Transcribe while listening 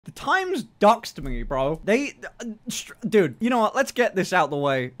The Times doxed me, bro. Dude, you know what? Let's get this out the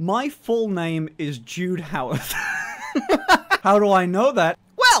way. My full name is Jude Howarth. How do I know that?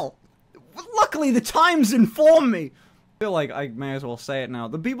 Well, luckily the Times informed me. I feel like I may as well say it now.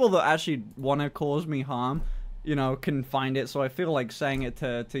 The people that actually want to cause me harm, you know, can find it, so I feel like saying it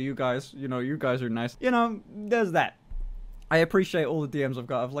to you guys. You know, you guys are nice. You know, there's that. I appreciate all the DMs I've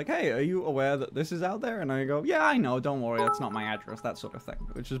got of like, hey, are you aware that this is out there? And I go, yeah, I know, don't worry, that's not my address, that sort of thing.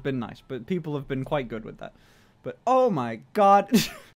 Which has been nice, but people have been quite good with that. But, oh my god.